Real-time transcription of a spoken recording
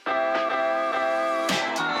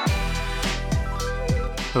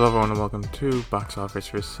Hello everyone and welcome to Box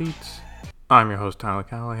Office Receipts. I'm your host Tyler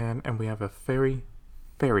Callahan and we have a very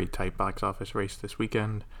tight box office race this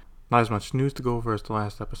weekend. Not as much news to go over as the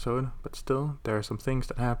last episode, but still, there are some things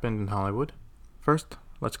that happened in Hollywood. First,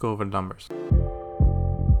 let's go over the numbers.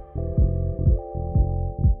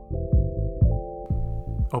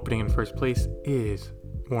 Opening in first place is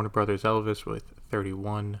Warner Brothers Elvis with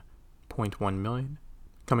 $31.1 million.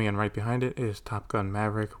 Coming in right behind it is Top Gun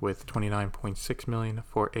Maverick with $29.6 million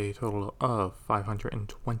for a total of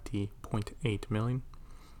 $520.8 million.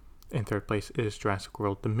 In third place is Jurassic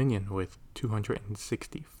World Dominion with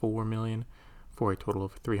 $264 million for a total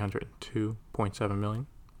of $302.7 million.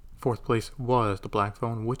 Fourth place was The Black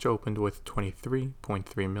Phone, which opened with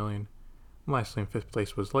 $23.3 million. Lastly, in fifth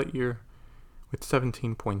place was Lightyear with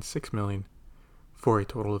 $17.6 million for a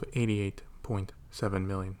total of $88.7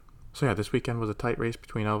 million. So yeah, this weekend was a tight race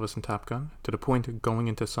between Elvis and Top Gun, to the point of going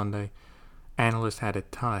into Sunday, analysts had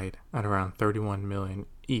it tied at around $31 million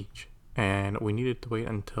each, and we needed to wait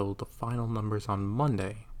until the final numbers on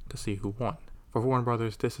Monday to see who won. For Warner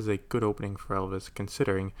Brothers, this is a good opening for Elvis,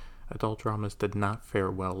 considering adult dramas did not fare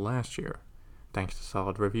well last year, thanks to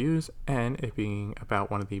solid reviews and it being about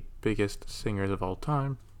one of the biggest singers of all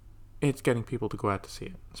time. It's getting people to go out to see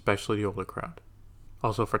it, especially the older crowd.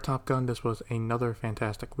 Also for Top Gun, this was another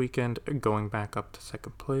fantastic weekend, going back up to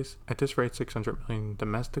second place. At this rate, $600 million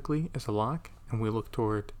domestically is a lock, and we look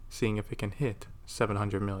toward seeing if it can hit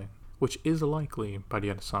 $700 million, which is likely by the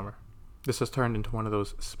end of summer. This has turned into one of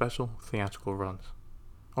those special theatrical runs.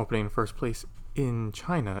 Opening in first place in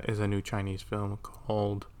China is a new Chinese film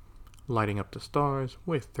called Lighting Up the Stars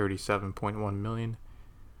with $37.1 million.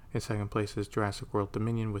 In second place is Jurassic World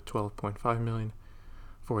Dominion with $12.5 million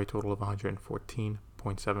for a total of $114.7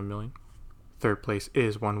 million. Third place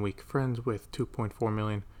is One Week Friends with $2.4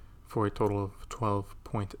 million for a total of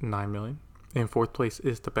 $12.9 million. In fourth place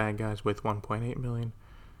is The Bad Guys with $1.8 million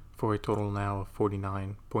for a total now of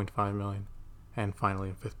 $49.5 million. And finally,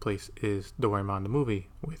 in fifth place is Doraemon the Movie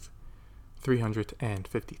with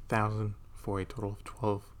 $350,000 for a total of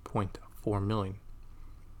 $12.4 million.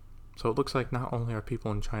 So it looks like not only are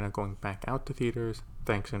people in China going back out to theaters,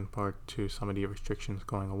 thanks in part to some of the restrictions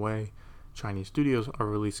going away, Chinese studios are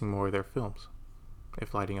releasing more of their films.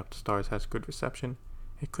 If Lighting Up the Stars has good reception,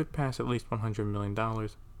 it could pass at least $100 million,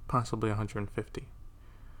 possibly $150 million.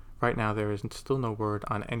 Right now, there is still no word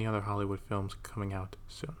on any other Hollywood films coming out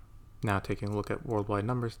soon. Now, taking a look at worldwide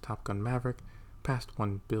numbers, Top Gun Maverick passed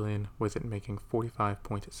 $1 billion, with it making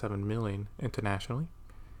 $45.7 million internationally.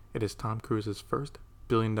 It is Tom Cruise's first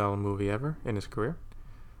billion-dollar movie ever in his career.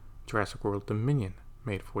 Jurassic World Dominion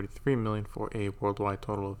made $43 million for a worldwide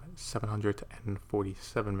total of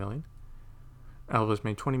 $747 million. Elvis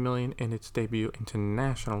made $20 million in its debut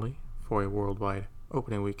internationally for a worldwide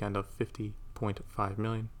opening weekend of $50.5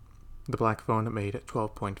 million. The Black Phone made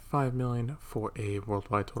 $12.5 million for a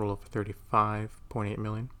worldwide total of $35.8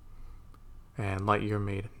 million. And Lightyear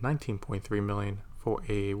made $19.3 million for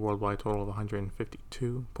a worldwide total of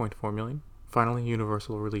 $152.4 million. Finally,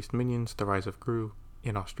 Universal released Minions: The Rise of Gru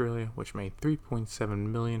in Australia, which made $3.7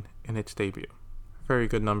 million in its debut. Very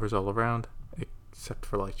good numbers all around, except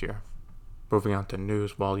for Lightyear. Moving on to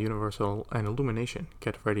news, while Universal and Illumination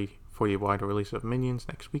get ready for the wider release of Minions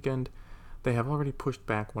next weekend, they have already pushed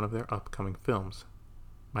back one of their upcoming films.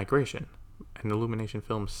 Migration, an Illumination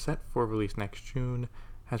film set for release next June,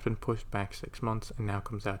 has been pushed back 6 months and now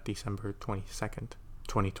comes out December 22nd,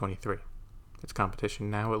 2023. Its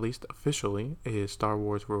competition now, at least officially, is Star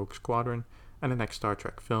Wars Rogue Squadron and the next Star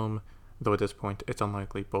Trek film, though at this point it's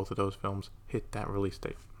unlikely both of those films hit that release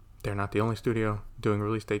date. They're not the only studio doing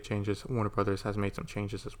release date changes. Warner Brothers has made some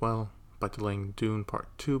changes as well by delaying Dune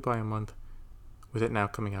Part 2 by a month, with it now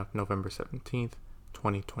coming out November 17th,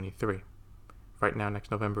 2023. Right now,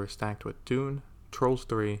 next November is stacked with Dune, Trolls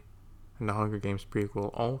 3, and the Hunger Games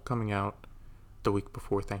prequel all coming out the week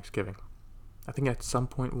before Thanksgiving. I think at some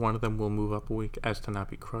point one of them will move up a week as to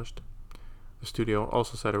not be crushed. The studio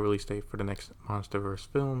also set a release date for the next MonsterVerse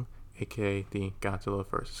film, aka the Godzilla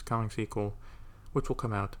vs. Kong sequel, which will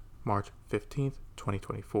come out March 15th,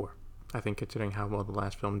 2024. I think considering how well the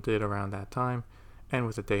last film did around that time, and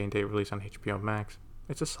with a day-and-date release on HBO Max,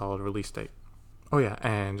 it's a solid release date. Oh yeah,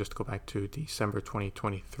 and just to go back to December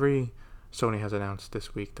 2023, Sony has announced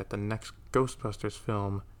this week that the next Ghostbusters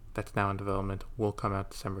film that's now in development will come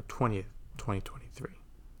out December 20th, 2023.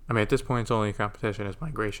 I mean, at this point, its only competition is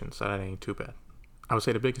Migration, so that ain't too bad. I would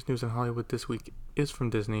say the biggest news in Hollywood this week is from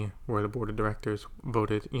Disney, where the board of directors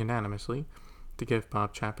voted unanimously to give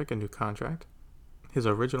Bob Chapek a new contract. His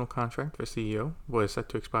original contract for CEO was set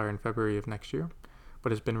to expire in February of next year,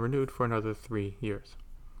 but has been renewed for another 3 years.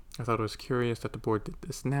 I thought it was curious that the board did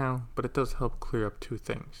this now, but it does help clear up two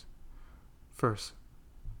things. First,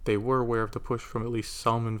 they were aware of the push from at least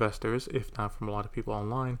some investors, if not from a lot of people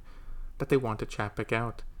online, that they wanted Chapek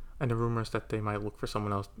out, and the rumors that they might look for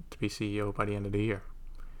someone else to be CEO by the end of the year.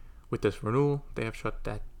 With this renewal, they have shut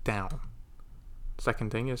that down.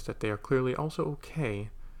 Second thing is that they are clearly also okay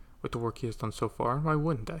with the work he has done so far, and why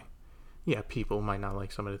wouldn't they? Yeah, people might not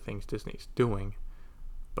like some of the things Disney's doing,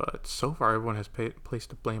 but so far everyone has placed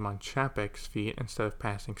the blame on Chapek's feet instead of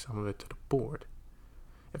passing some of it to the board.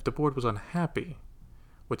 If the board was unhappy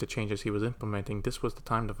with the changes he was implementing, this was the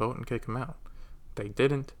time to vote and kick him out. They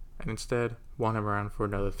didn't, and instead want him around for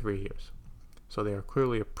another 3 years. So they are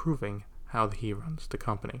clearly approving how he runs the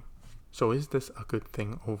company. So is this a good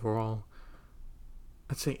thing overall?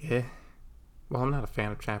 I'd say While I'm not a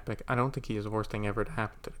fan of Chapek, I don't think he is the worst thing ever to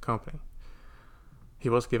happen to the company. He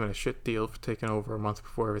was given a shit deal for taking over a month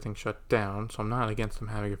before everything shut down, so I'm not against him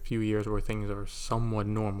having a few years where things are somewhat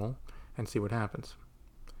normal and see what happens.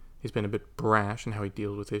 He's been a bit brash in how he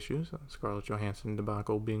deals with issues, Scarlett Johansson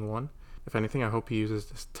debacle being one. If anything, I hope he uses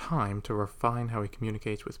this time to refine how he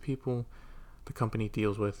communicates with people the company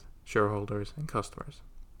deals with, shareholders, and customers.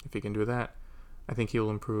 If he can do that, I think he will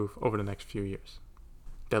improve over the next few years.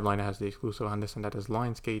 Deadline has the exclusive on this, and that is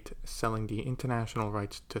Lionsgate selling the international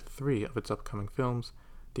rights to 3 of its upcoming films,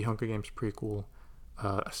 the Hunger Games prequel,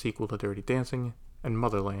 a sequel to Dirty Dancing, and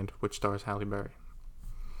Motherland, which stars Halle Berry.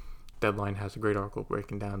 Deadline has a great article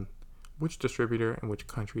breaking down which distributor and which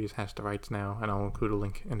countries has the rights now, and I'll include a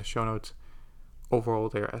link in the show notes. Overall,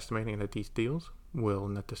 they are estimating that these deals will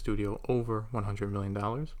net the studio over $100 million.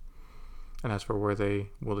 And as for where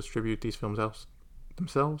they will distribute these films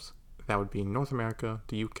themselves, that would be North America,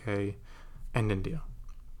 the UK, and India.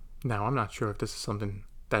 Now, I'm not sure if this is something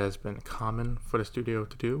that has been common for the studio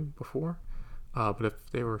to do before, but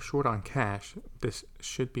if they were short on cash, this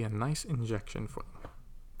should be a nice injection for them.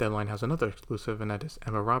 Deadline has another exclusive, and that is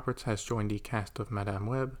Emma Roberts has joined the cast of Madame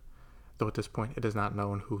Web, though at this point it is not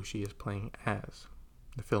known who she is playing as.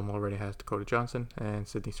 The film already has Dakota Johnson and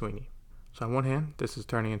Sydney Sweeney. So on one hand, this is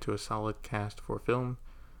turning into a solid cast for a film.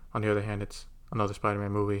 On the other hand, it's another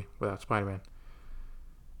Spider-Man movie without Spider-Man.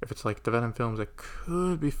 If it's like the Venom films, it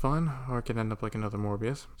could be fun, or it could end up like another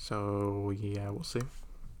Morbius. So yeah, we'll see.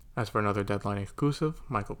 As for another Deadline exclusive,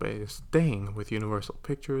 Michael Bay is staying with Universal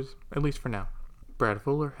Pictures, at least for now. Brad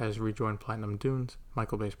Fuller has rejoined Platinum Dunes,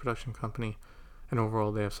 Michael Bay's production company, and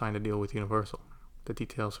overall they have signed a deal with Universal. The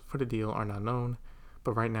details for the deal are not known,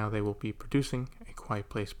 but right now they will be producing A Quiet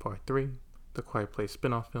Place Part 3, the Quiet Place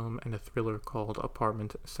spin-off film, and a thriller called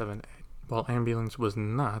Apartment 7A. While Ambulance was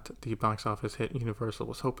not the box office hit Universal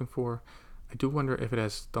was hoping for, I do wonder if it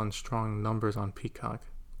has done strong numbers on Peacock.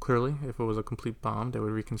 Clearly, if it was a complete bomb, they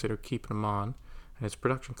would reconsider keeping him on and its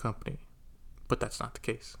production company, but that's not the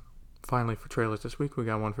case. Finally, for trailers this week, we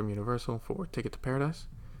got one from Universal for Ticket to Paradise.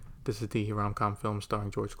 This is the rom-com film starring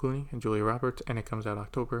George Clooney and Julia Roberts, and it comes out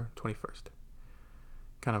October 21st.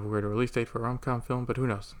 Kind of a weird release date for a rom-com film, but who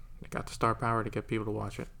knows? It got the star power to get people to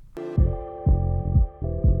watch it.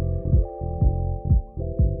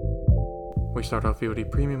 We start off VOD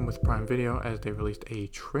Premium with Prime Video as they released a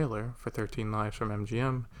trailer for 13 Lives from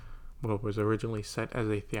MGM, what was originally set as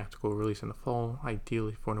a theatrical release in the fall,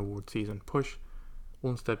 ideally for an award season push,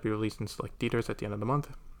 will instead be released in select theaters at the end of the month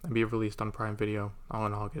and be released on Prime Video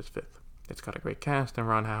on August 5th. It's got a great cast, and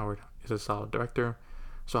Ron Howard is a solid director,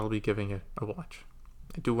 so I'll be giving it a watch.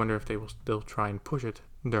 I do wonder if they will still try and push it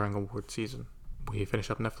during award season. We finish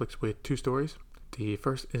up Netflix with 2 stories. The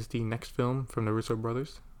first is the next film from the Russo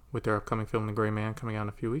brothers. With their upcoming film The Gray Man coming out in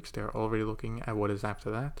a few weeks, they are already looking at what is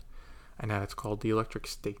after that, and that it's called The Electric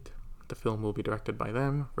State. The film will be directed by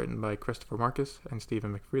them, written by Christopher Marcus and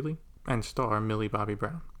Stephen McFeely, and star Millie Bobby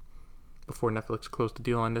Brown. Before Netflix closed the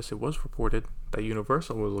deal on this, it was reported that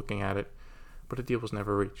Universal was looking at it, but a deal was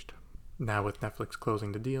never reached. Now with Netflix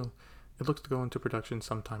closing the deal, it looks to go into production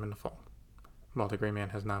sometime in the fall. While The Gray Man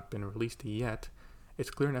has not been released yet, it's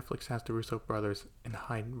clear Netflix has the Russo brothers in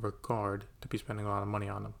high regard to be spending a lot of money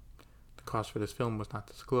on them. The cost for this film was not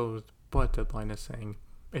disclosed, but Deadline is saying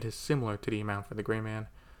it is similar to the amount for The Gray Man,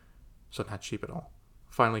 so not cheap at all.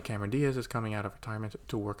 Finally, Cameron Diaz is coming out of retirement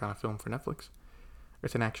to work on a film for Netflix.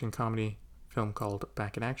 It's an action comedy film called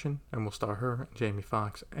Back in Action, and will star her and Jamie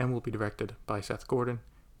Foxx, and will be directed by Seth Gordon,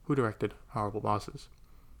 who directed Horrible Bosses.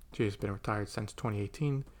 She has been retired since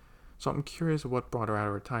 2018, so I'm curious what brought her out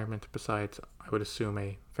of retirement besides, I would assume,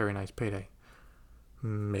 a very nice payday.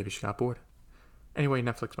 Maybe she got bored. Anyway,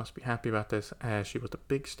 Netflix must be happy about this, as she was the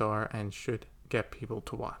big star and should get people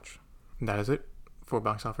to watch. That is it for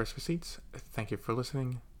Box Office Receipts. Thank you for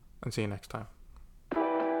listening, and see you next time.